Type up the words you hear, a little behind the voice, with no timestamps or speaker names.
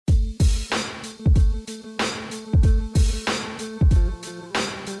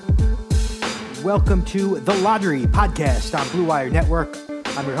Welcome to The Lottery Podcast on Blue Wire Network.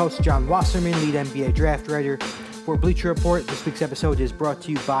 I'm your host, John Wasserman, lead NBA draft writer for Bleacher Report. This week's episode is brought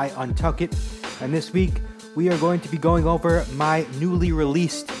to you by Untuckit. And this week, we are going to be going over my newly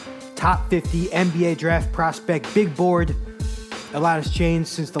released Top 50 NBA Draft Prospect Big Board. A lot has changed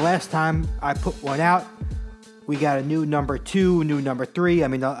since the last time I put one out. We got a new number 2, new number 3. I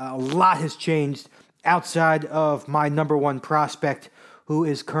mean, a lot has changed outside of my number 1 prospect, who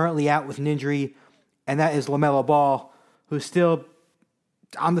is currently out with an injury, and that is LaMelo Ball, who's still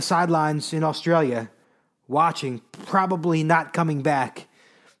on the sidelines in Australia, watching, probably not coming back.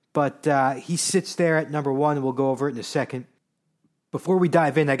 But he sits there at number 1, and we'll go over it in a second. Before we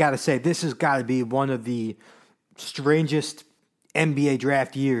dive in, I got to say, this has got to be one of the strangest NBA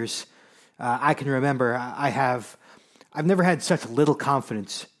draft years I can remember. I've never had such little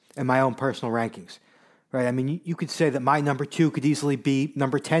confidence in my own personal rankings. Right? I mean, you could say that my number 2 could easily be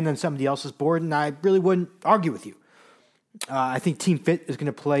number 10 on somebody else's board, and I really wouldn't argue with you. I think Team Fit is going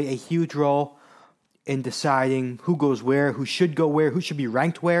to play a huge role in deciding who goes where, who should go where, who should be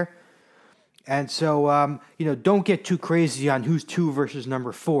ranked where. And so, don't get too crazy on who's 2 versus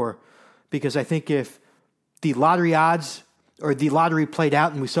number 4, because I think if the lottery odds or the lottery played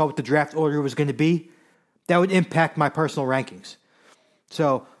out and we saw what the draft order was going to be, that would impact my personal rankings.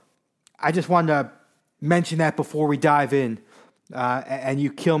 So I just wanted to mention that before we dive in, and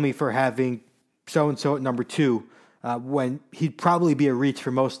you kill me for having so-and-so at number 2, when he'd probably be a reach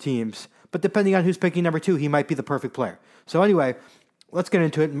for most teams. But depending on who's picking number 2, he might be the perfect player. So anyway, let's get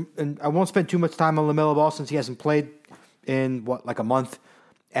into it. And I won't spend too much time on LaMelo Ball since he hasn't played in, like a month.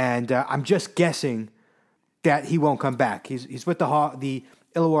 And I'm just guessing that he won't come back. He's with the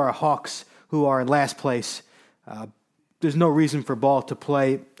Illawarra Hawks, who are in last place. There's no reason for Ball to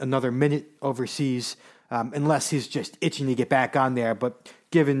play another minute overseas unless he's just itching to get back on there. But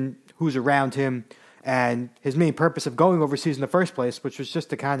given who's around him and his main purpose of going overseas in the first place, which was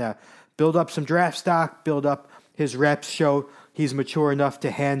just to kind of build up some draft stock, build up his reps, show he's mature enough to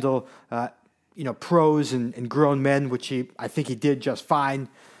handle pros and grown men, which I think he did just fine.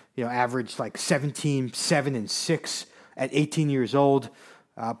 Averaged like 17, 7, and 6 at 18 years old.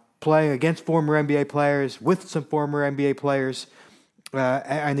 Playing against former NBA players, with some former NBA players,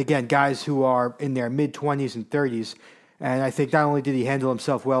 and again, guys who are in their mid-20s and 30s. And I think not only did he handle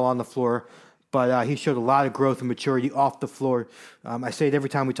himself well on the floor, but he showed a lot of growth and maturity off the floor. I say it every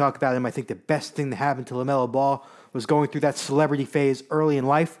time we talk about him. I think the best thing that happened to LaMelo Ball was going through that celebrity phase early in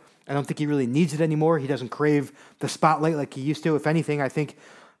life. I don't think he really needs it anymore. He doesn't crave the spotlight like he used to. If anything, I think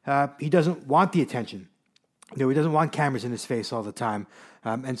he doesn't want the attention. He doesn't want cameras in his face all the time.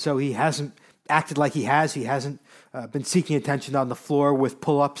 And so he hasn't acted like he has. He hasn't been seeking attention on the floor with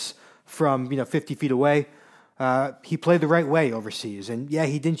pull-ups from 50 feet away. He played the right way overseas. And yeah,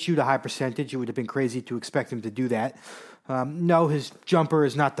 he didn't shoot a high percentage. It would have been crazy to expect him to do that. No, his jumper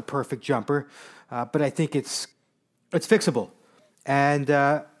is not the perfect jumper. But I think it's fixable. And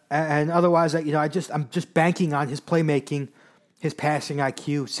otherwise, I'm just banking on his playmaking, his passing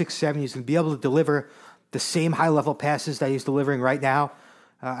IQ, 6'7". He's going to be able to deliver the same high-level passes that he's delivering right now.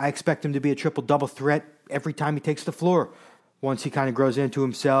 I expect him to be a triple-double threat every time he takes the floor once he kind of grows into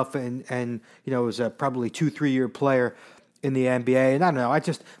himself and is a probably 2-3 year player in the NBA. And I don't know,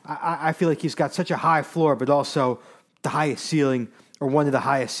 I feel like he's got such a high floor, but also the highest ceiling, or one of the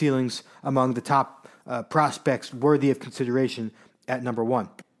highest ceilings among the top prospects worthy of consideration at number 1.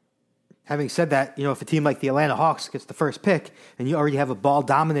 Having said that, if a team like the Atlanta Hawks gets the first pick and you already have a ball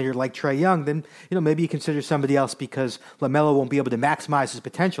dominator like Trae Young, then, maybe you consider somebody else because LaMelo won't be able to maximize his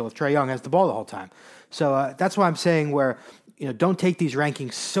potential if Trae Young has the ball the whole time. So that's why I'm saying don't take these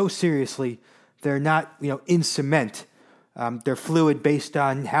rankings so seriously. They're not, in cement. They're fluid based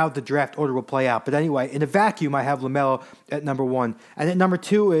on how the draft order will play out. But anyway, in a vacuum, I have LaMelo at number 1. And at number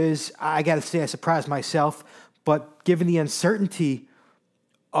 2 is, I got to say, I surprised myself. But given the uncertainty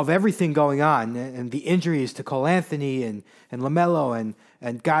of everything going on and the injuries to Cole Anthony and LaMelo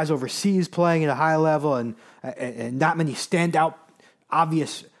and guys overseas playing at a high level and not many standout,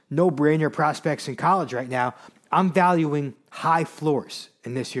 obvious, no-brainer prospects in college right now, I'm valuing high floors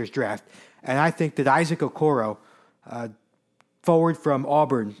in this year's draft. And I think that Isaac Okoro, forward from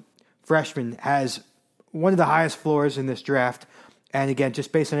Auburn, freshman, has one of the highest floors in this draft. And again,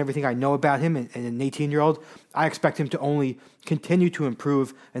 just based on everything I know about him and an 18-year-old, I expect him to only continue to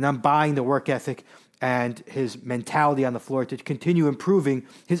improve, and I'm buying the work ethic and his mentality on the floor to continue improving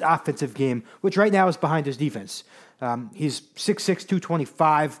his offensive game, which right now is behind his defense. He's 6'6",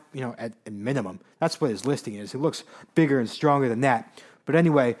 225, at minimum. That's what his listing is. He looks bigger and stronger than that. But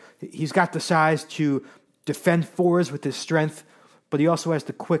anyway, he's got the size to defend fours with his strength, but he also has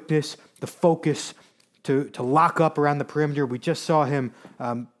the quickness, the focus to lock up around the perimeter. We just saw him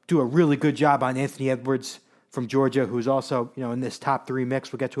do a really good job on Anthony Edwards from Georgia, who's also in this top 3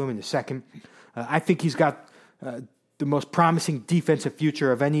 mix. We'll get to him in a second. I think he's got the most promising defensive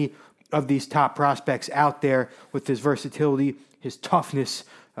future of any of these top prospects out there, with his versatility, his toughness,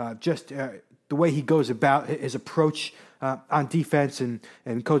 the way he goes about his approach on defense.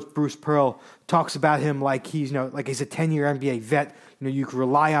 And Coach Bruce Pearl talks about him like he's like he's a 10-year NBA vet. You can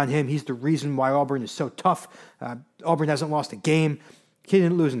rely on him. He's the reason why Auburn is so tough. Auburn hasn't lost a game. He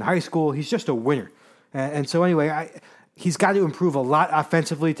didn't lose in high school. He's just a winner. And so anyway, he's got to improve a lot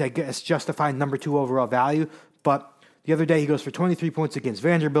offensively to justify number 2 overall value. But the other day he goes for 23 points against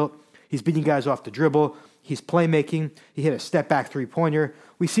Vanderbilt. He's beating guys off the dribble. He's playmaking. He hit a step-back three-pointer.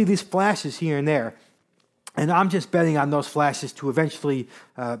 We see these flashes here and there. And I'm just betting on those flashes to eventually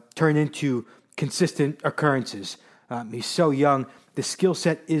turn into consistent occurrences. He's so young. The skill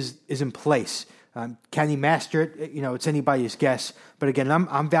set is in place. Can he master it? It's anybody's guess. But again,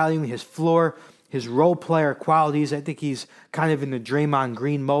 I'm valuing his floor, his role player qualities. I think he's kind of in the Draymond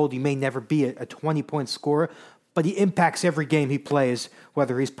Green mold. He may never be a 20-point scorer, but he impacts every game he plays,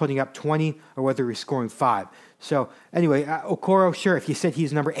 whether he's putting up 20 or whether he's scoring 5. So anyway, Okoro, sure, if you said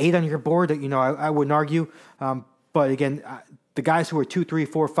he's number 8 on your board, I wouldn't argue. But again, the guys who are 2, 3,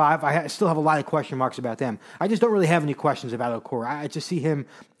 4, 5, I still have a lot of question marks about them. I just don't really have any questions about Okoro. I just see him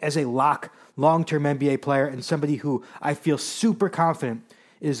as a lock, long-term NBA player and somebody who I feel super confident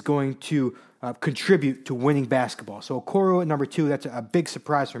is going to contribute to winning basketball. So Okoro at number 2, that's a big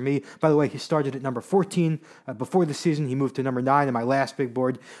surprise for me. By the way, he started at number 14 before the season. He moved to number 9 in my last big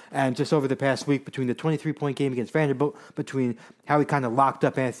board. And just over the past week, between the 23-point game against Vanderbilt, between how he kind of locked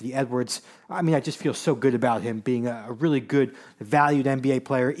up Anthony Edwards, I just feel so good about him being a really good, valued NBA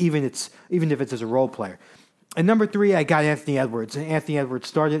player, even if it's as a role player. At number 3, I got Anthony Edwards. And Anthony Edwards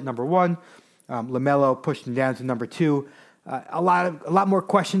started at number 1. LaMelo pushed him down to number 2. A lot more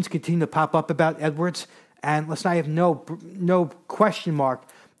questions continue to pop up about Edwards, and I have no question mark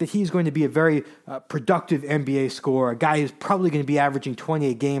that he's going to be a very productive NBA scorer, a guy who's probably going to be averaging 20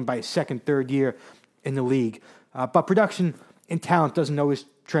 a game by his second, third year in the league. But production and talent doesn't always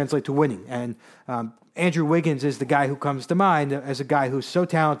translate to winning, and Andrew Wiggins is the guy who comes to mind as a guy who's so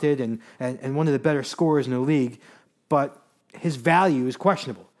talented and one of the better scorers in the league, but his value is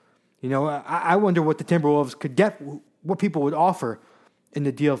questionable. I wonder what the Timberwolves could get, what people would offer in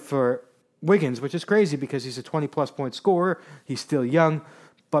the deal for Wiggins, which is crazy because he's a 20-plus point scorer. He's still young,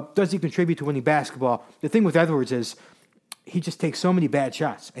 but does he contribute to winning basketball? The thing with Edwards is he just takes so many bad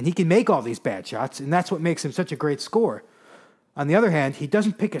shots, and he can make all these bad shots, and that's what makes him such a great scorer. On the other hand, he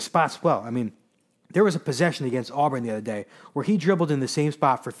doesn't pick his spots well. There was a possession against Auburn the other day where he dribbled in the same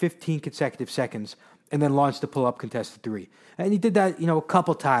spot for 15 consecutive seconds and then launched a pull-up contested 3. And he did that, a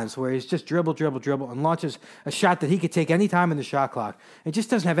couple times where he's just dribble, and launches a shot that he could take any time in the shot clock. It just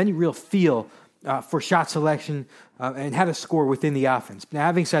doesn't have any real feel for shot selection and how to score within the offense. Now,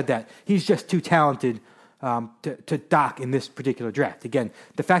 having said that, he's just too talented to dock in this particular draft. Again,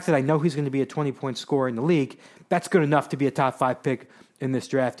 the fact that I know he's going to be a 20-point scorer in the league, that's good enough to be a top 5 pick in this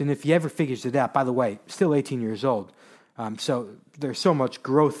draft. And if he ever figures it out, by the way, still 18 years old. So there's so much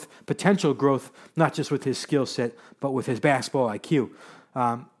growth, potential growth, not just with his skill set, but with his basketball IQ.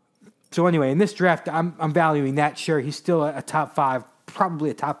 So anyway, in this draft, I'm valuing that. Sure, he's still a top 5,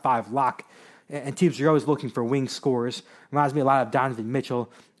 probably a top 5 lock. And teams are always looking for wing scorers. Reminds me a lot of Donovan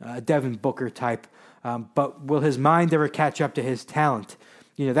Mitchell, Devin Booker type. But will his mind ever catch up to his talent?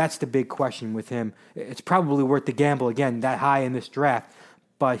 That's the big question with him. It's probably worth the gamble, again, that high in this draft.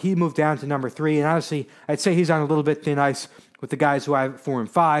 But he moved down to number 3, and honestly, I'd say he's on a little bit thin ice with the guys who I have 4 and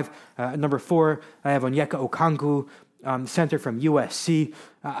 5. Number 4, I have Onyeka Okongwu, center from USC.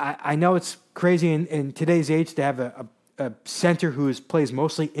 I know it's crazy in today's age to have a center who plays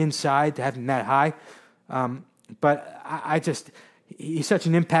mostly inside, to have him that high. But he's such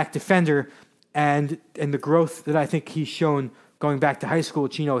an impact defender, and the growth that I think he's shown going back to high school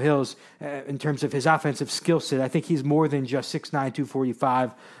at Chino Hills, in terms of his offensive skill set, I think he's more than just 6'9",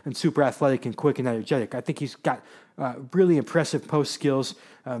 245, and super athletic and quick and energetic. I think he's got really impressive post skills,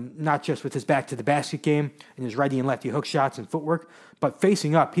 not just with his back-to-the-basket game and his righty and lefty hook shots and footwork, but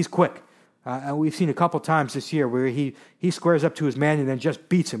facing up, he's quick. And we've seen a couple times this year where he squares up to his man and then just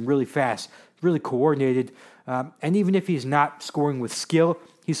beats him really fast, really coordinated. And even if he's not scoring with skill,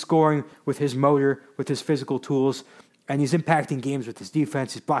 he's scoring with his motor, with his physical tools, and he's impacting games with his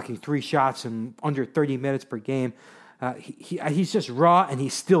defense. He's blocking 3 shots in under 30 minutes per game. He's just raw, and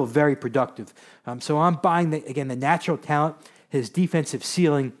he's still very productive. So I'm buying, the natural talent, his defensive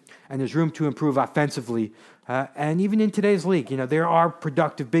ceiling, and there's room to improve offensively. And even in today's league, there are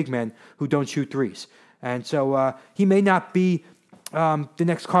productive big men who don't shoot threes. And so he may not be the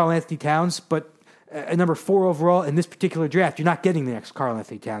next Karl-Anthony Towns, but at number 4 overall in this particular draft, you're not getting the next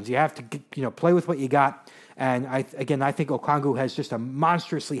Karl-Anthony Towns. You have to play with what you got. And I think Okongwu has just a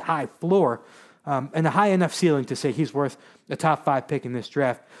monstrously high floor and a high enough ceiling to say he's worth a top 5 pick in this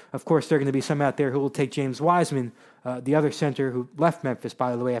draft. Of course, there are going to be some out there who will take James Wiseman, the other center who left Memphis,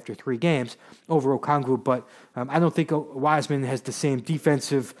 by the way, after 3 games, over Okongwu. But I don't think Wiseman has the same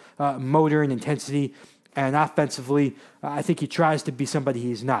defensive motor and intensity. And offensively, I think he tries to be somebody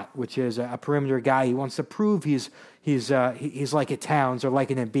he's not, which is a perimeter guy. He wants to prove he's like a Towns or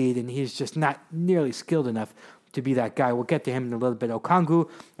like an Embiid, and he's just not nearly skilled enough to be that guy. We'll get to him in a little bit. Okongwu,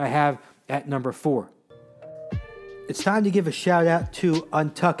 I have at number 4. It's time to give a shout out to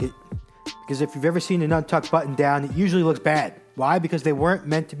Untuck It, because if you've ever seen an untucked button down, it usually looks bad. Why? Because they weren't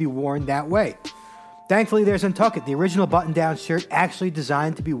meant to be worn that way. Thankfully, there's Untuck It, the original button-down shirt actually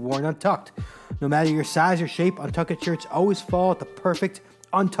designed to be worn untucked. No matter your size or shape, Untuck It shirts always fall at the perfect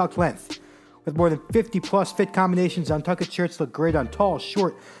untucked length. With more than 50-plus fit combinations, Untuck It shirts look great on tall,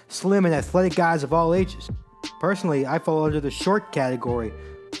 short, slim, and athletic guys of all ages. Personally, I fall under the short category,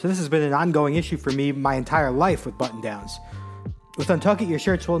 so this has been an ongoing issue for me my entire life with button-downs. With Untuck It, your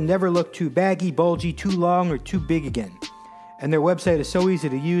shirts will never look too baggy, bulgy, too long, or too big again. And their website is so easy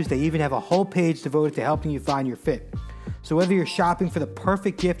to use, they even have a whole page devoted to helping you find your fit. So whether you're shopping for the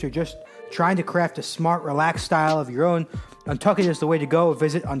perfect gift or just trying to craft a smart, relaxed style of your own, Untuck It is the way to go.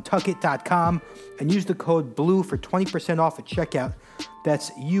 Visit untuckit.com and use the code BLUE for 20% off at checkout. That's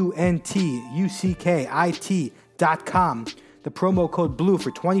UNTUCKIT.com. The promo code BLUE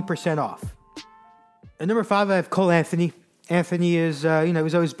for 20% off. At number 5, I have Cole Anthony. Anthony is,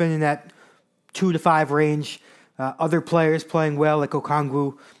 he's always been in that 2 to 5 range. Other players playing well, like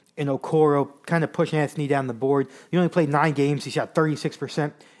Okongwu and Okoro, kind of push Anthony down the board. He only played 9 games. He shot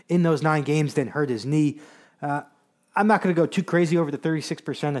 36% in those 9 games, then hurt his knee. I'm not going to go too crazy over the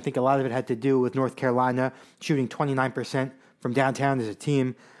 36%. I think a lot of it had to do with North Carolina shooting 29% from downtown as a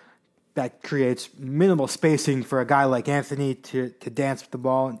team. That creates minimal spacing for a guy like Anthony to dance with the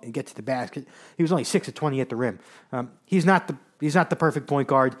ball and get to the basket. He was only 6 of 20 at the rim. He's not the perfect point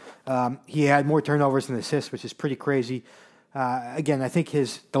guard. He had more turnovers than assists, which is pretty crazy. Again, I think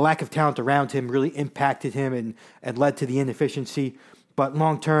the lack of talent around him really impacted him and led to the inefficiency. But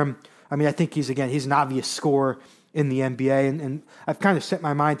long term, I think he's an obvious scorer in the NBA, and I've kind of set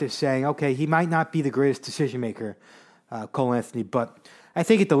my mind to saying, okay, he might not be the greatest decision maker, Cole Anthony, but I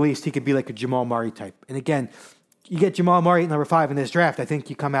think at the least he could be like a Jamal Murray type. And again, you get Jamal Murray at number 5 in this draft, I think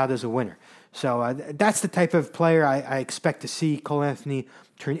you come out as a winner. So that's the type of player I expect to see Cole Anthony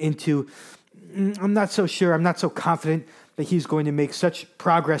turn into. I'm not so sure. I'm not so confident that he's going to make such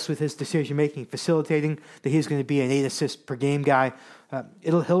progress with his decision-making, facilitating, that he's going to be an 8 assists per game guy.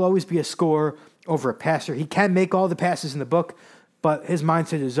 He'll always be a scorer over a passer. He can make all the passes in the book, but his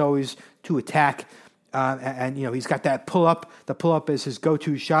mindset is always to attack. And he's got that pull-up. The pull-up is his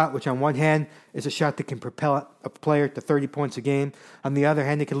go-to shot, which on one hand is a shot that can propel a player to 30 points a game. On the other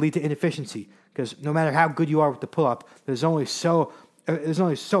hand, it can lead to inefficiency, because no matter how good you are with the pull-up, there's only so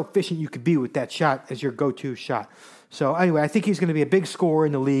efficient you could be with that shot as your go-to shot. So anyway, I think he's going to be a big scorer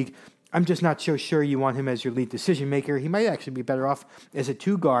in the league. I'm just not so sure you want him as your lead decision maker. He might actually be better off as a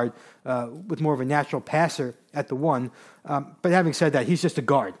 2 guard with more of a natural passer at the 1. But having said that, he's just a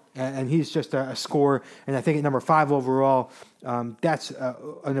guard, and he's just a scorer. And I think at number 5 overall, that's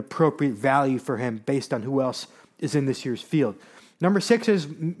an appropriate value for him based on who else is in this year's field. Number 6 is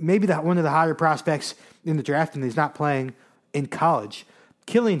maybe one of the hotter prospects in the draft, and he's not playing in college,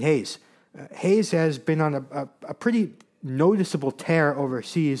 Killian Hayes. Hayes has been on a pretty noticeable tear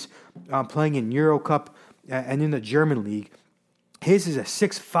overseas, playing in Eurocup and in the German league. Hayes is a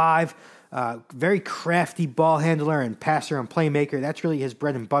 6'5", very crafty ball handler and passer and playmaker. That's really his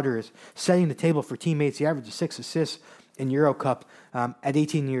bread and butter, is setting the table for teammates. He averages 6 assists in Eurocup at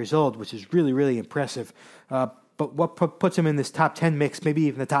 18 years old, which is really, really impressive. But what puts him in this top 10 mix, maybe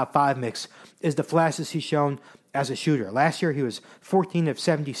even the top 5 mix, is the flashes he's shown as a shooter. Last year, he was 14 of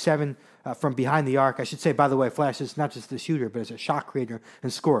 77 from behind the arc. I should say, by the way, Flash is not just the shooter, but as a shot creator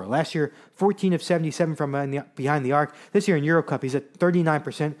and scorer. Last year, 14 of 77 from behind the arc. This year in Eurocup, he's at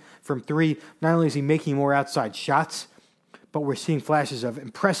 39% from 3. Not only is he making more outside shots, but we're seeing flashes of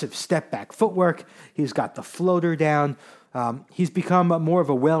impressive step-back footwork. He's got the floater down. He's become more of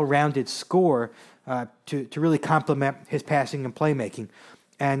a well-rounded scorer to really complement his passing and playmaking.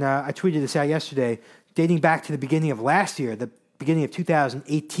 And I tweeted this out yesterday. Dating back to the beginning of last year, the beginning of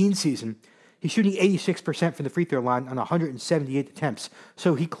 2018 season, He's shooting 86% from the free throw line on 178 attempts.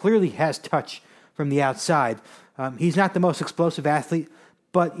 So he clearly has touch from the outside. He's not the most explosive athlete,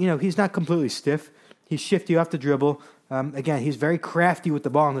 but, he's not completely stiff. He's shifty off the dribble. Again, he's very crafty with the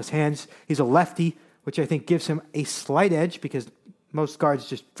ball in his hands. He's a lefty, which I think gives him a slight edge because most guards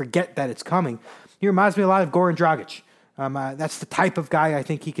just forget that it's coming. He reminds me a lot of Goran Dragic. That's the type of guy I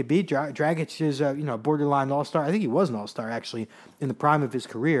think he could be. Dragic is a borderline all-star. I think he was an all-star, actually, in the prime of his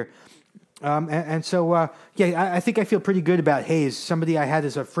career. I think I feel pretty good about Hayes, somebody I had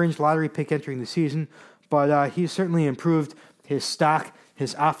as a fringe lottery pick entering the season, but he's certainly improved his stock,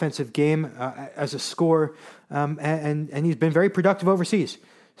 his offensive game as a scorer, and he's been very productive overseas.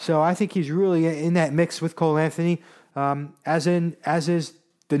 So I think he's really in that mix with Cole Anthony, as is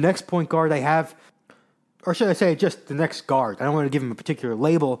the next point guard I have, or should I say just the next guard. I don't want to give him a particular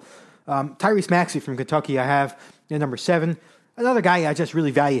label. Tyrese Maxey from Kentucky I have at number 7. Another guy I just really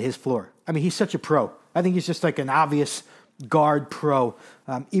value his floor. I mean, he's such a pro. I think he's just like an obvious guard pro,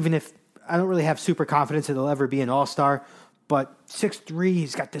 even if I don't really have super confidence that he'll ever be an all-star. But 6'3",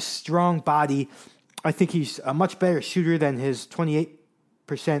 he's got this strong body. I think he's a much better shooter than his 28%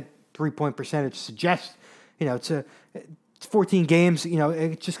 three-point percentage suggests. It's 14 games.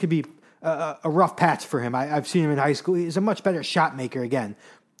 It just could be a rough patch for him. I've seen him in high school. He's a much better shot maker, again,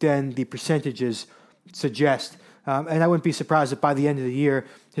 than the percentages suggest. And I wouldn't be surprised if by the end of the year,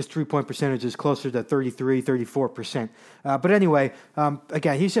 his three-point percentage is closer to 33, 34%. But anyway,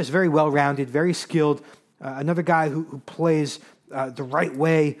 again, he's just very well-rounded, very skilled. Another guy who plays the right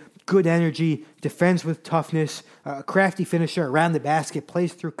way, good energy, defends with toughness, a crafty finisher around the basket,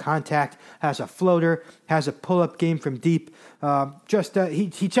 plays through contact, has a floater, has a pull-up game from deep.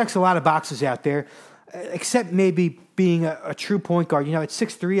 He checks a lot of boxes out there, except maybe being a true point guard. At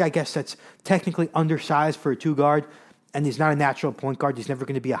 6'3", I guess that's technically undersized for a two-guard, and he's not a natural point guard. He's never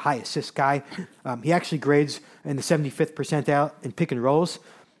going to be a high assist guy. He actually grades in the 75th percentile in pick and rolls,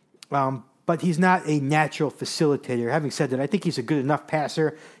 but he's not a natural facilitator. Having said that, I think he's a good enough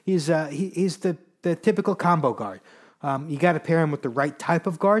passer. He's the typical combo guard. You got to pair him with the right type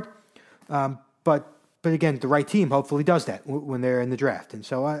of guard, but again, the right team hopefully does that when they're in the draft. And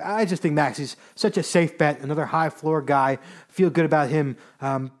so I just think Maxey's such a safe bet, another high-floor guy. Feel good about him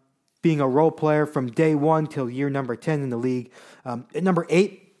being a role player from day one till year number 10 in the league. At number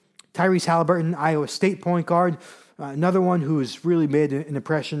 8, Tyrese Halliburton, Iowa State point guard. Another one who's really made an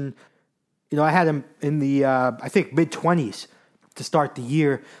impression. I had him in the, I think, mid-20s to start the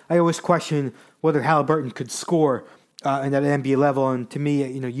year. I always question whether Halliburton could score and at an NBA level. And to me,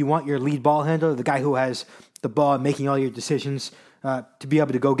 you want your lead ball handler, the guy who has the ball and making all your decisions, to be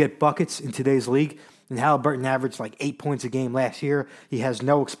able to go get buckets in today's league. And Halliburton averaged like 8 points a game last year. He has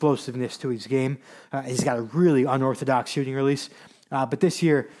no explosiveness to his game. He's got a really unorthodox shooting release. But this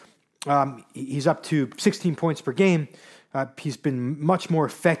year, he's up to 16 points per game. He's been much more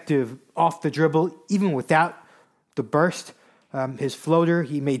effective off the dribble, even without the burst. His floater,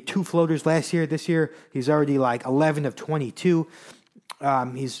 he made 2 floaters last year. This year, he's already like 11 of 22.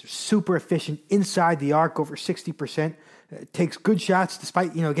 He's super efficient inside the arc, over 60%. Takes good shots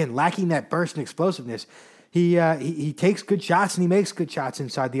despite, again, lacking that burst and explosiveness. He takes good shots and he makes good shots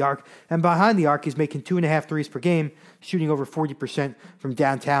inside the arc. And behind the arc, he's making 2.5 threes per game, shooting over 40% from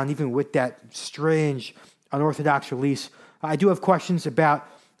downtown, even with that strange, unorthodox release. I do have questions about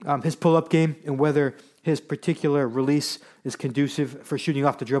his pull-up game and whether his particular release is conducive for shooting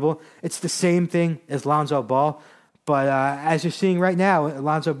off the dribble. It's the same thing as Lonzo Ball. But as you're seeing right now,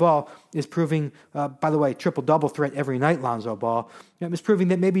 Lonzo Ball is proving, by the way, triple-double threat every night, Lonzo Ball. Is proving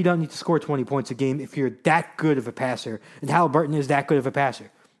that maybe you don't need to score 20 points a game if you're that good of a passer. And Halliburton is that good of a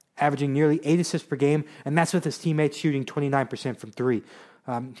passer, averaging nearly 8 assists per game, and that's with his teammates shooting 29% from 3.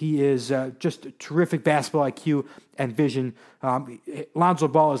 He is just a terrific basketball IQ and vision. Lonzo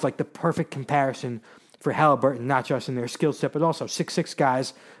Ball is like the perfect comparison for Halliburton, not just in their skill set, but also 6'6"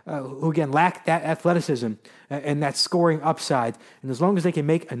 guys who, again, lack that athleticism and that scoring upside. And as long as they can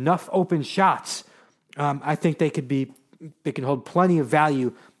make enough open shots, I think they can hold plenty of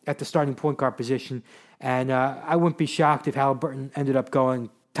value at the starting point guard position. And I wouldn't be shocked if Halliburton ended up going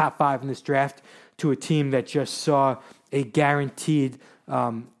top 5 in this draft to a team that just saw a guaranteed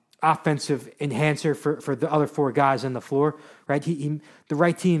offensive enhancer for the other 4 guys on the floor, right? The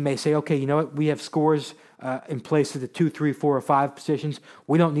right team may say, okay, you know what? We have scores in place of the 2, 3, 4, or 5 positions.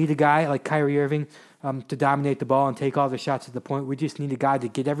 We don't need a guy like Kyrie Irving to dominate the ball and take all the shots at the point. We just need a guy to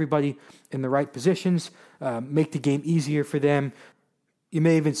get everybody in the right positions, make the game easier for them. You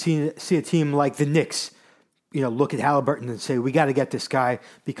may even see a team like the Knicks, look at Halliburton and say, we got to get this guy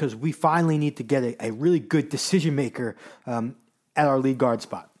because we finally need to get a really good decision maker at our lead guard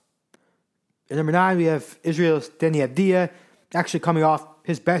spot. At number 9, we have Israel Deni, actually coming off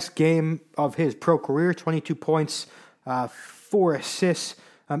his best game of his pro career, 22 points, 4 assists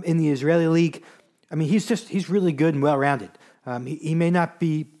in the Israeli league. I mean, he's really good and well-rounded. He may not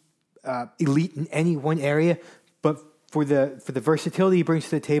be elite in any one area, but for the versatility he brings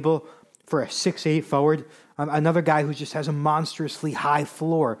to the table for a 6'8" forward, another guy who just has a monstrously high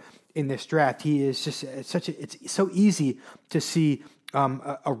floor in this draft. He is just it's so easy to see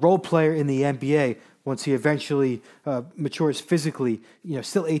a role player in the NBA once he eventually matures physically.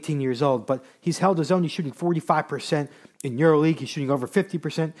 Still 18 years old, but he's held his own. He's shooting 45% in EuroLeague. He's shooting over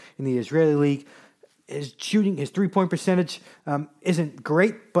 50% in the Israeli league. His 3-point percentage isn't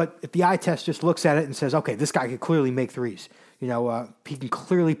great, but if the eye test just looks at it and says, okay, this guy can clearly make threes. He can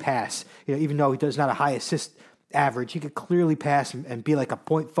clearly pass. Even though he does not a high assist average, he could clearly pass and be like a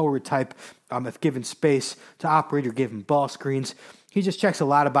point forward type if given space to operate or give him ball screens. He just checks a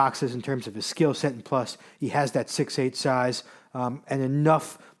lot of boxes in terms of his skill set, and plus he has that 6'8" size and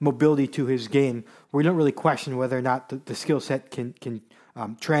enough mobility to his game where we don't really question whether or not the skill set can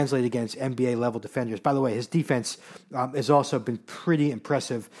translate against NBA-level defenders. By the way, his defense has also been pretty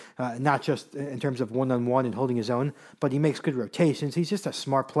impressive, not just in terms of one-on-one and holding his own, but he makes good rotations. He's just a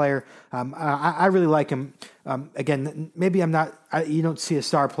smart player. I really like him. Again, maybe you don't see a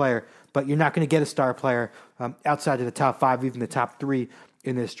star player, but you're not going to get a star player outside of the top 5, even the top 3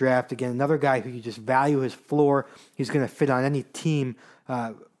 in this draft. Again, another guy who you just value his floor. He's going to fit on any team,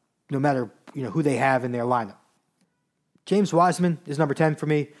 no matter who they have in their lineup. James Wiseman is number 10 for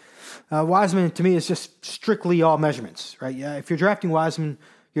me. Wiseman, to me, is just strictly all measurements, right? If you're drafting Wiseman,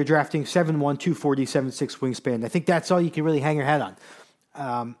 you're drafting 7'1", 240, 7'6" wingspan. I think that's all you can really hang your hat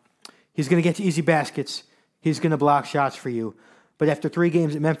on. He's going to get to easy baskets. He's going to block shots for you. But after 3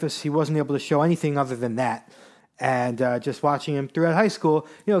 games at Memphis, he wasn't able to show anything other than that. And just watching him throughout high school,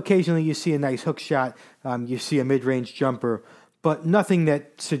 occasionally you see a nice hook shot, you see a mid-range jumper, but nothing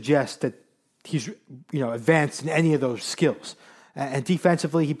that suggests that he's advanced in any of those skills. And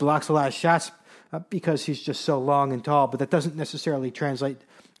defensively, he blocks a lot of shots because he's just so long and tall, but that doesn't necessarily translate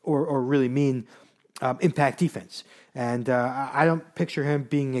or really mean impact defense. And I don't picture him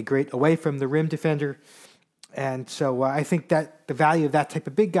being a great away from the rim defender. And so I think that the value of that type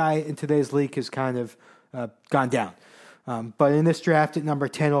of big guy in today's league has kind of gone down. But in this draft at number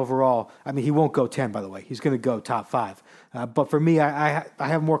 10 overall, I mean, he won't go 10, by the way. He's going to go top 5. But for me, I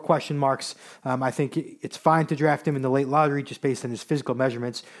have more question marks. I think it's fine to draft him in the late lottery just based on his physical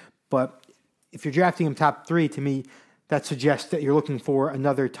measurements. But if you're drafting him top 3, to me, that suggests that you're looking for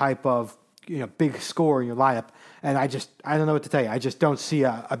another type of big score in your lineup. And I don't know what to tell you. I just don't see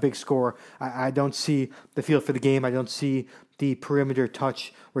a big score. I don't see the feel for the game. I don't see the perimeter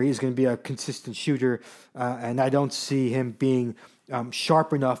touch where he's going to be a consistent shooter. And I don't see him being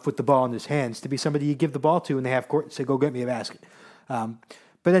sharp enough with the ball in his hands to be somebody you give the ball to in the half court and say, go get me a basket.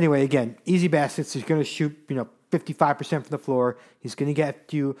 But anyway, again, easy baskets. He's going to shoot 55% from the floor. He's going to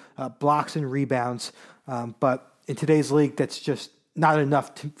get you blocks and rebounds. But in today's league, that's just not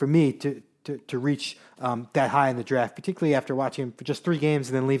enough for me to reach that high in the draft, particularly after watching him for just 3 games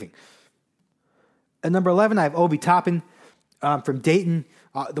and then leaving. At number 11, I have Obi Toppin from Dayton,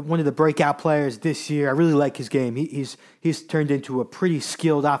 one of the breakout players this year. I really like his game. He's turned into a pretty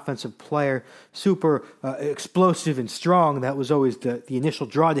skilled offensive player, super explosive and strong. That was always the initial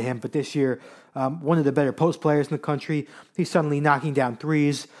draw to him. But this year, one of the better post players in the country. He's suddenly knocking down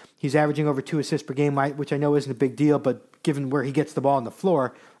threes. He's averaging over 2 assists per game, which I know isn't a big deal, but given where he gets the ball on the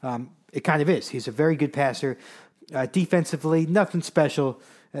floor, it kind of is. He's a very good passer. Defensively, nothing special.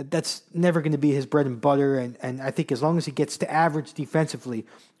 That's never going to be his bread and butter, and I think as long as he gets to average defensively,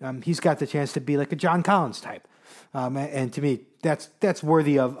 he's got the chance to be like a John Collins type. And to me, that's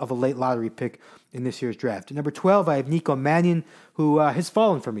worthy of a late lottery pick in this year's draft. At number 12, I have Nico Mannion, who has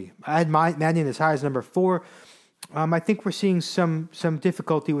fallen for me. I had Mannion as high as number 4. I think we're seeing some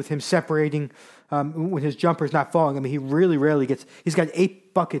difficulty with him separating when his jumper's not falling. I mean, he really rarely gets. He's got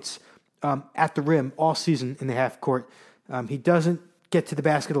 8 buckets at the rim all season in the half court. He doesn't get to the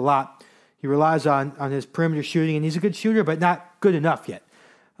basket a lot. He relies on his perimeter shooting, and he's a good shooter, but not good enough yet.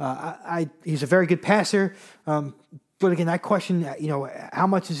 He's a very good passer, but again, I question, how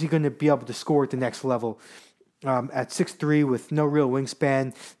much is he going to be able to score at the next level? At 6'3", with no real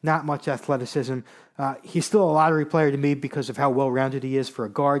wingspan, not much athleticism. He's still a lottery player to me because of how well-rounded he is for a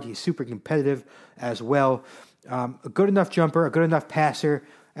guard. He's super competitive as well. A good enough jumper, a good enough passer,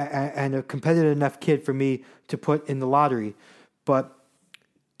 and a competitive enough kid for me to put in the lottery. But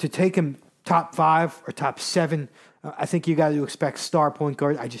to take him top 5 or top 7. I think you got to expect star point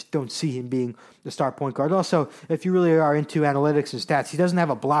guard. I just don't see him being the star point guard. Also, if you really are into analytics and stats, he doesn't have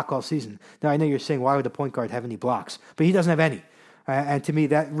a block all season. Now, I know you're saying, why would the point guard have any blocks? But he doesn't have any. And to me,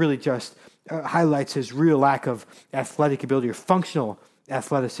 that really just highlights his real lack of athletic ability or functional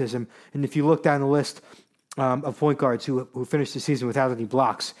athleticism. And if you look down the list of point guards who finished the season without any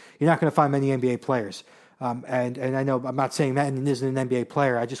blocks, you're not going to find many NBA players. And I know I'm not saying Madden isn't an NBA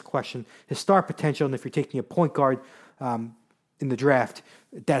player. I just question his star potential. And if you're taking a point guard in the draft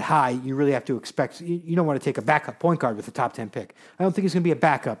that high, you really have to expect, you don't want to take a backup point guard with a top 10 pick. I don't think he's going to be a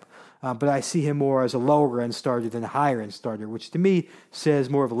backup, but I see him more as a lower end starter than a higher end starter, which to me says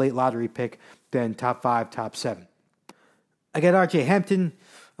more of a late lottery pick than top 5, top 7. I got RJ Hampton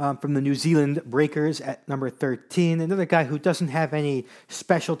from the New Zealand Breakers at number 13. Another guy who doesn't have any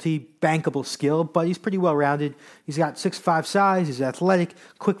specialty bankable skill, but he's pretty well-rounded. He's got 6'5" size. He's athletic,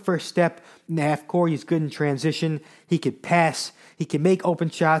 quick first step in the half court. He's good in transition. He could pass. He can make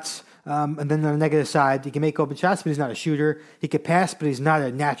open shots. And then on the negative side, he can make open shots, but he's not a shooter. He could pass, but he's not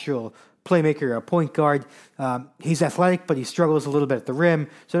a natural playmaker or a point guard. He's athletic, but he struggles a little bit at the rim.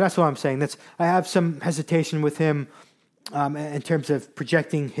 So that's what I'm saying. I have some hesitation with him in terms of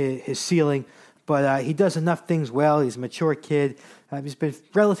projecting his ceiling, but he does enough things well. He's a mature kid. He's been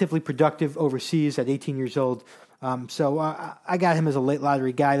relatively productive overseas at 18 years old. So I got him as a late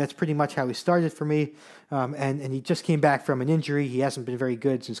lottery guy. That's pretty much how he started for me. And he just came back from an injury. He hasn't been very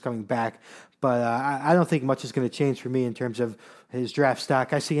good since coming back. But I don't think much is going to change for me in terms of his draft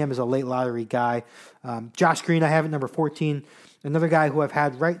stock. I see him as a late lottery guy. Josh Green, I have at number 14. Another guy who I've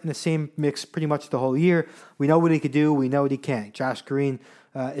had right in the same mix pretty much the whole year. We know what he could do. We know what he can't. Josh Green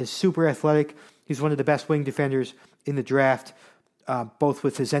is super athletic. He's one of the best wing defenders in the draft, both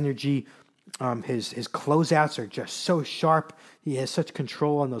with his energy. His closeouts are just so sharp. He has such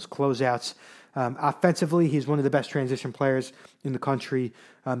control on those closeouts. Offensively, he's one of the best transition players in the country.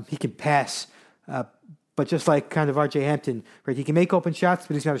 He can pass, but just like kind of RJ Hampton, right? He can make open shots,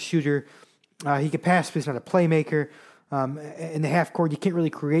 but he's not a shooter. He can pass, but he's not a playmaker. In the half court, he can't really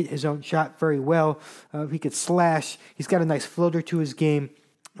create his own shot very well. He could slash. He's got a nice floater to his game.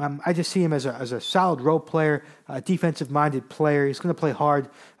 I just see him as a solid role player, a defensive-minded player. He's going to play hard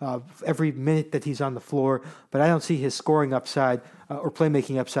every minute that he's on the floor, but I don't see his scoring upside or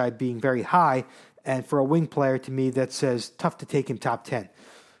playmaking upside being very high. And for a wing player, to me, that says tough to take him top 10.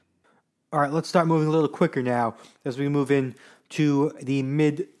 All right, let's start moving a little quicker now as we move in to the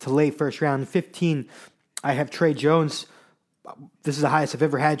mid to late first round. 15, I have Tre Jones. This is the highest I've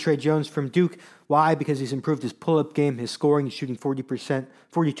ever had, Tre Jones from Duke. Why? Because he's improved his pull-up game, his scoring. He's shooting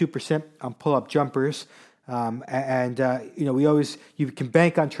 42% on pull-up jumpers. You can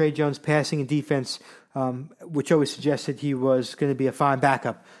bank on Tre Jones passing and defense, which always suggested he was going to be a fine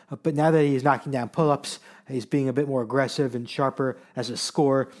backup. But now that he's knocking down pull-ups, he's being a bit more aggressive and sharper as a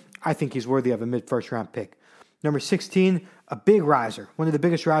scorer. I think he's worthy of a mid-first round pick. Number 16, a big riser. One of the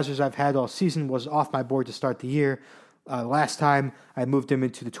biggest risers I've had all season was off my board to start the year. Last time I moved him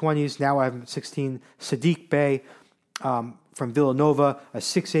into the 20s. Now I have him at 16, Saddiq Bey from Villanova, a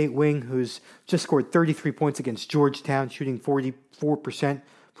 6'8 wing who's just scored 33 points against Georgetown, shooting 44%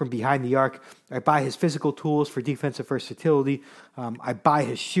 from behind the arc. I buy his physical tools for defensive versatility. I buy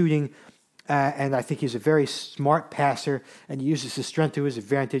his shooting, and I think he's a very smart passer, and he uses his strength to his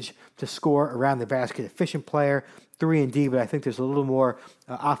advantage to score around the basket. Efficient player, 3-and-D, but I think there's a little more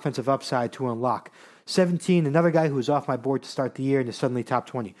offensive upside to unlock. 17, another guy who was off my board to start the year and is suddenly top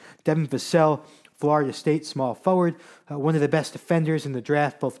 20. Devin Vassell, Florida State small forward, one of the best defenders in the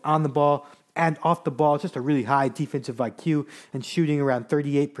draft, both on the ball and off the ball. Just a really high defensive IQ and shooting around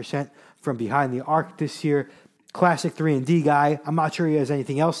 38% from behind the arc this year. Classic 3-and-D guy. I'm not sure he has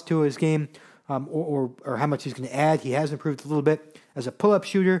anything else to his game or how much he's going to add. He has improved a little bit as a pull-up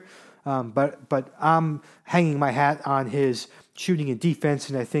shooter, but I'm hanging my hat on his shooting and defense,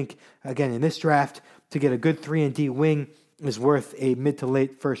 and I think, again, in this draft, to get a good 3-and-D wing is worth a mid to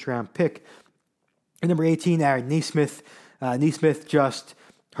late first-round pick. And number 18, Aaron Nesmith. Nesmith just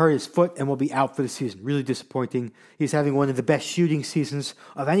hurt his foot and will be out for the season. Really disappointing. He's having one of the best shooting seasons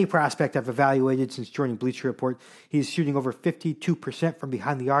of any prospect I've evaluated since joining Bleacher Report. He's shooting over 52% from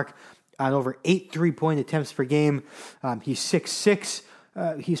behind the arc on over 8 3-point attempts per game. He's 6'6".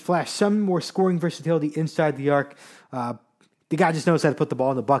 He's flashed some more scoring versatility inside the arc. The guy just knows how to put the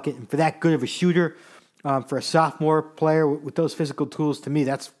ball in the bucket. And for that good of a shooter, for a sophomore player with those physical tools, to me,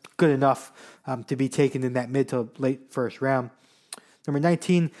 that's good enough to be taken in that mid to late first round. Number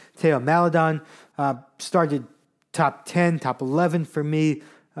 19, Theo Maledon, started top 10, top 11 for me.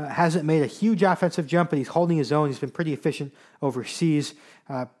 Hasn't made a huge offensive jump, but he's holding his own. He's been pretty efficient overseas.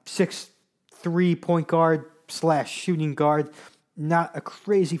 6'2", 3 point guard / shooting guard. Not a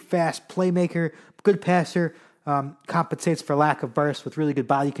crazy fast playmaker, good passer, compensates for lack of burst with really good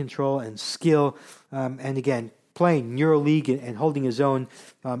body control and skill. And again, playing EuroLeague and holding his own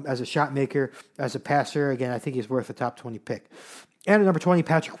as a shot maker, as a passer. Again, I think he's worth a top 20 pick. And at number 20,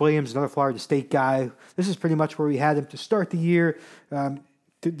 Patrick Williams, another Florida State guy. This is pretty much where we had him to start the year.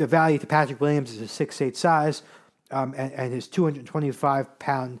 The value to Patrick Williams is a 6'8 size, and his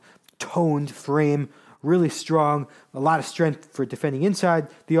 225-pound toned frame, really strong, a lot of strength for defending inside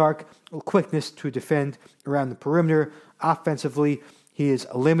the arc, quickness to defend around the perimeter. Offensively, he is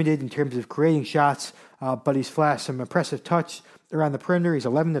limited in terms of creating shots, but he's flashed some impressive touch around the perimeter. He's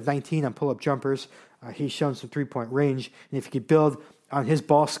 11 of 19 on pull-up jumpers. He's shown some three-point range, and if you could build on his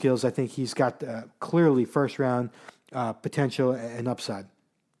ball skills, I think he's got clearly first-round potential and upside.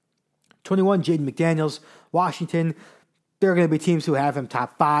 21, Jaden McDaniels, Washington. There are going to be teams who have him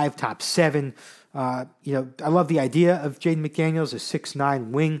top 5, top 7. I love the idea of Jaden McDaniels, a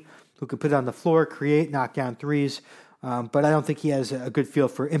 6'9 wing who can put it on the floor, create, knock down threes. But I don't think he has a good feel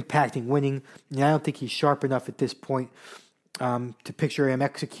for impacting winning. And I don't think he's sharp enough at this point to picture him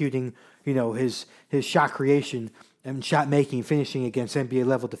executing, his shot creation and shot making, finishing against NBA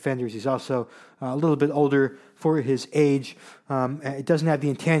level defenders. He's also a little bit older for his age. It doesn't have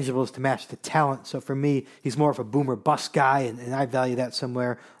the intangibles to match the talent. So for me, he's more of a boomer bust guy, and I value that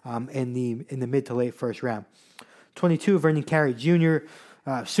somewhere in the mid to late first round. 22, Vernon Carey Jr.,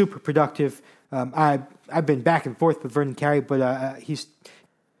 super productive. I've been back and forth with Vernon Carey, but he's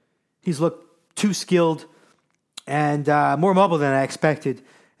looked too skilled and more mobile than I expected.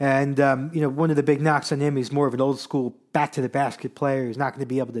 And, one of the big knocks on him, he's more of an old school back to the basket player. He's not going to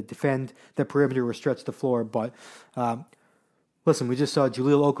be able to defend the perimeter or stretch the floor. But listen, we just saw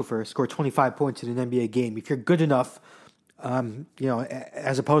Jahlil Okafor score 25 points in an NBA game. If you're good enough,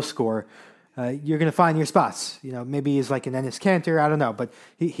 as a post scorer, you're going to find your spots. Maybe he's like an Enes Kanter, I don't know. But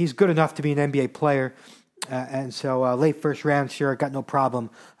he's good enough to be an NBA player. And so late first round, sure, got no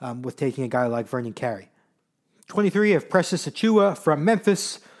problem with taking a guy like Vernon Carey. 23, of Precious Achiuwa from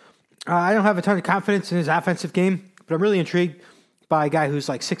Memphis. I don't have a ton of confidence in his offensive game, but I'm really intrigued by a guy who's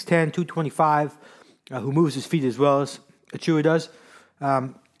like 6'10", 225, who moves his feet as well as Achiuwa does.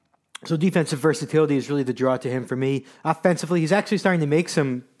 So defensive versatility is really the draw to him for me. Offensively, he's actually starting to make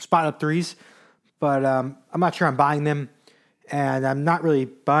some spot-up threes, but I'm not sure I'm buying them, and I'm not really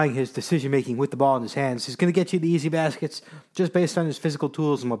buying his decision-making with the ball in his hands. He's going to get you the easy baskets just based on his physical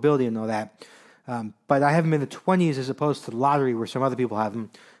tools and mobility and all that. But I have him in the 20s as opposed to the lottery where some other people have him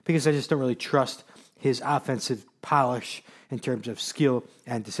because I just don't really trust his offensive polish in terms of skill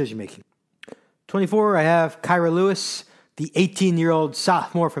and decision-making. 24, I have Kira Lewis, the 18-year-old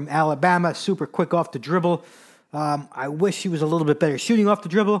sophomore from Alabama, super quick off the dribble. I wish he was a little bit better shooting off the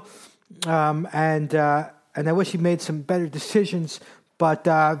dribble, and I wish he made some better decisions, but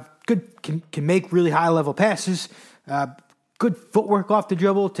good can make really high-level passes, good footwork off the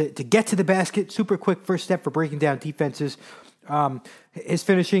dribble to get to the basket, super quick first step for breaking down defenses. His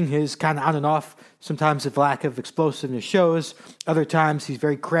finishing is kind of on and off. Sometimes the lack of explosiveness shows. Other times he's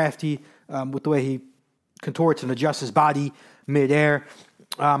very crafty with the way he contorts and adjusts his body midair.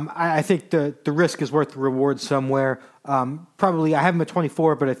 I think the risk is worth the reward somewhere. Probably I have him at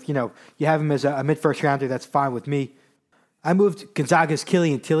 24, but if you have him as a mid-first rounder, that's fine with me. I moved Gonzaga's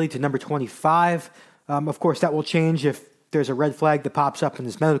Killian Tilly to number 25. Of course, that will change if there's a red flag that pops up in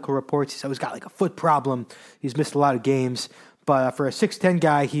his medical reports. He's always got like a foot problem. He's missed a lot of games. But for a 6'10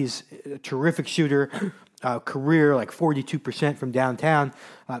 guy, he's a terrific shooter. Career like 42% from downtown.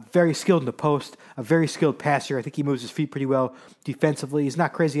 Very skilled in the post. A very skilled passer. I think he moves his feet pretty well defensively. He's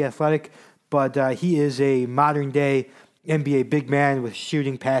not crazy athletic, but he is a modern-day NBA big man with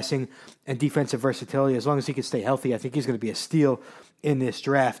shooting, passing, and defensive versatility. As long as he can stay healthy, I think he's going to be a steal in this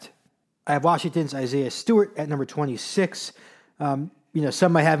draft. I have Washington's Isaiah Stewart at number 26. Some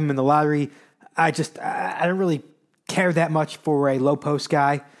might have him in the lottery. I don't really care that much for a low post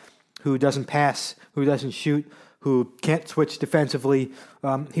guy who doesn't pass, who doesn't shoot, who can't switch defensively.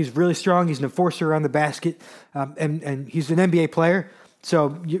 He's really strong. He's an enforcer around the basket, and he's an NBA player.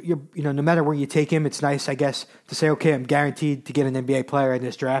 So no matter where you take him, it's nice, I guess, to say, okay, I'm guaranteed to get an NBA player in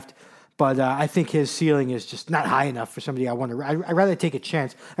this draft. But I think his ceiling is just not high enough for somebody I want to. I'd rather take a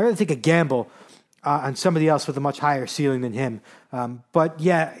chance. I'd rather take a gamble on somebody else with a much higher ceiling than him. But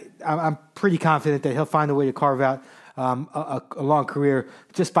yeah, I'm pretty confident that he'll find a way to carve out a long career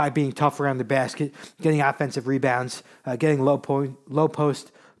just by being tough around the basket, getting offensive rebounds, getting low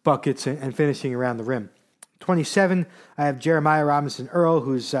post buckets, and finishing around the rim. 27, I have Jeremiah Robinson Earl,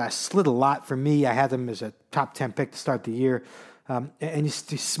 who's slid a lot for me. I had him as a top 10 pick to start the year. And he's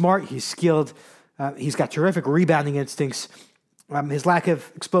smart, he's skilled, he's got terrific rebounding instincts. His lack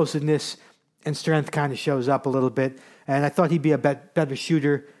of explosiveness and strength kind of shows up a little bit, and I thought he'd be a better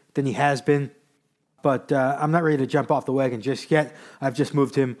shooter than he has been. But I'm not ready to jump off the wagon just yet. I've just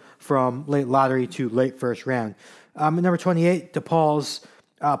moved him from late lottery to late first round. At number 28, DePaul's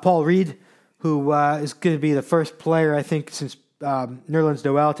Paul Reed, who is going to be the first player, I think, since Nerlens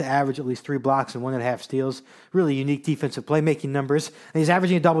Noel to average at least 3 blocks and 1.5 steals. Really unique defensive playmaking numbers. And he's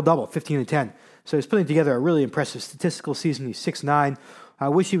averaging a double-double, 15 and 10. So he's putting together a really impressive statistical season. He's 6'9". I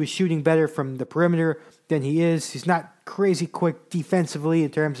wish he was shooting better from the perimeter than he is. He's not crazy quick defensively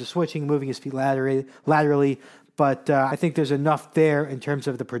in terms of switching, moving his feet laterally, but I think there's enough there in terms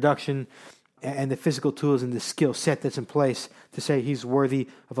of the production and the physical tools and the skill set that's in place to say he's worthy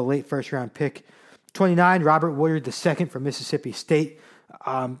of a late first-round pick. 29, Robert Woodard II from Mississippi State.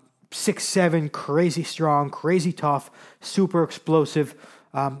 6'7", crazy strong, crazy tough, super explosive.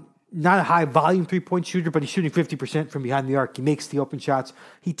 Not a high-volume three-point shooter, but he's shooting 50% from behind the arc. He makes the open shots.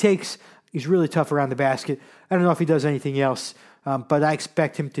 He's really tough around the basket. I don't know if he does anything else, but I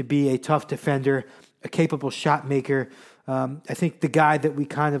expect him to be a tough defender, a capable shot maker. I think the guy that we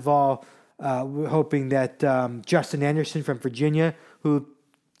kind of all were hoping that Justin Anderson from Virginia, who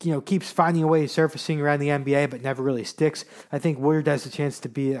keeps finding a way of surfacing around the NBA but never really sticks. I think Woodard has a chance to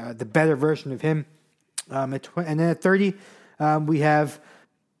be the better version of him. And then at 30, we have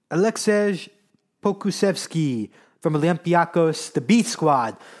Aleksej Pokusevski from Olympiacos, the Beat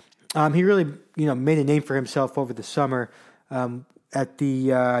Squad. He really, made a name for himself over the summer at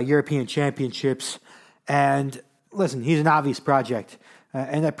the European Championships. And listen, he's an obvious project.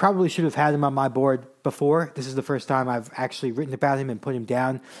 And I probably should have had him on my board before. This is the first time I've actually written about him and put him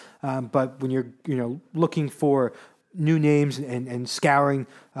down. But when you're looking for new names and scouring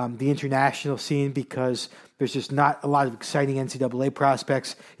the international scene, because there's just not a lot of exciting NCAA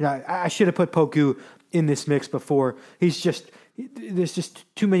prospects, I should have put Poku in this mix before. There's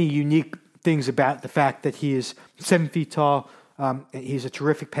just too many unique things about the fact that he is 7 feet tall. He's a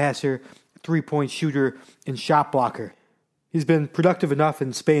terrific passer, 3-point shooter, and shot blocker. He's been productive enough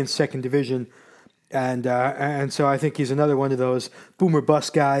in Spain's second division, and so I think he's another one of those boom or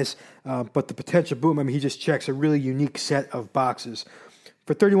bust guys. But the potential boom, he just checks a really unique set of boxes.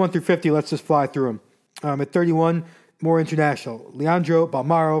 For 31 through 50, let's just fly through them. At 31, more international. Leandro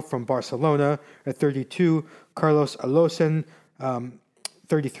Balmaro from Barcelona. At 32, Carlos Alosen.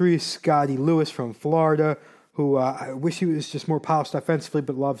 33, Scotty Lewis from Florida, who I wish he was just more polished offensively,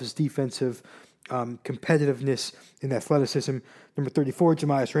 but love his defensive competitiveness and athleticism. Number 34,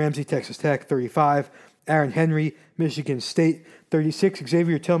 Jamias Ramsey, Texas Tech. 35, Aaron Henry, Michigan State. 36,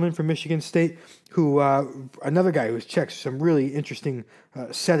 Xavier Tillman from Michigan State, who another guy who checks some really interesting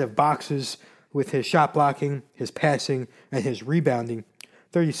set of boxes with his shot blocking, his passing, and his rebounding.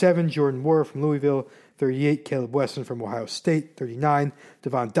 37, Jordan Moore from Louisville. 38, Caleb Weston from Ohio State. 39,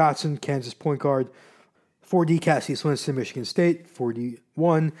 Devon Dotson, Kansas point guard. 40, Cassius Winston, Michigan State.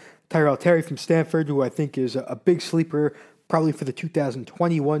 41, Tyrell Terry from Stanford, who I think is a big sleeper, probably for the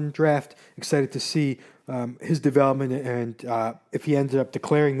 2021 draft. Excited to see his development and if he ended up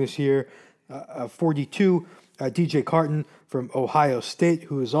declaring this year. 42, DJ Carton from Ohio State,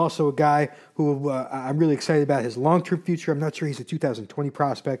 who is also a guy who I'm really excited about his long-term future. I'm not sure he's a 2020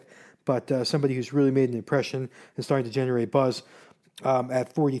 prospect, but somebody who's really made an impression and starting to generate buzz.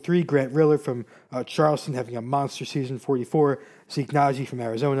 At 43, Grant Riller from Charleston, having a monster season. 44, Zeke Naji from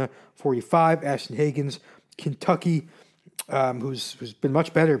Arizona. 45, Ashton Hagans, Kentucky, who's been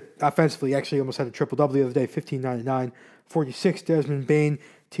much better offensively. Actually, almost had a triple-double the other day, 15-9. 46, Desmond Bane,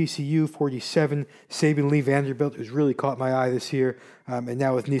 TCU. 47, Saban Lee Vanderbilt, who's really caught my eye this year. And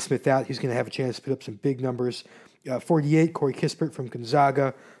now with Nesmith out, he's going to have a chance to put up some big numbers. 48, Corey Kispert from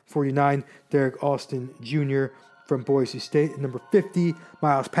Gonzaga. 49, Derek Alston Jr. from Boise State. Number 50,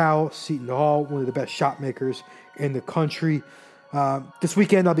 Miles Powell, Seton Hall, one of the best shot makers in the country. This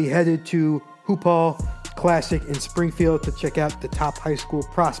weekend, I'll be headed to Hoop Hall Classic in Springfield to check out the top high school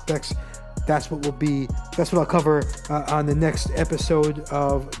prospects. That's what I'll cover on the next episode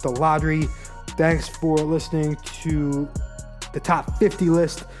of The Lottery. Thanks for listening to the top 50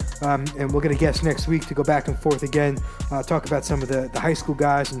 list. And we're going to guess next week to go back and forth again, talk about some of the high school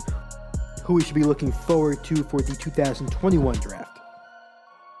guys and who we should be looking forward to for the 2021 draft.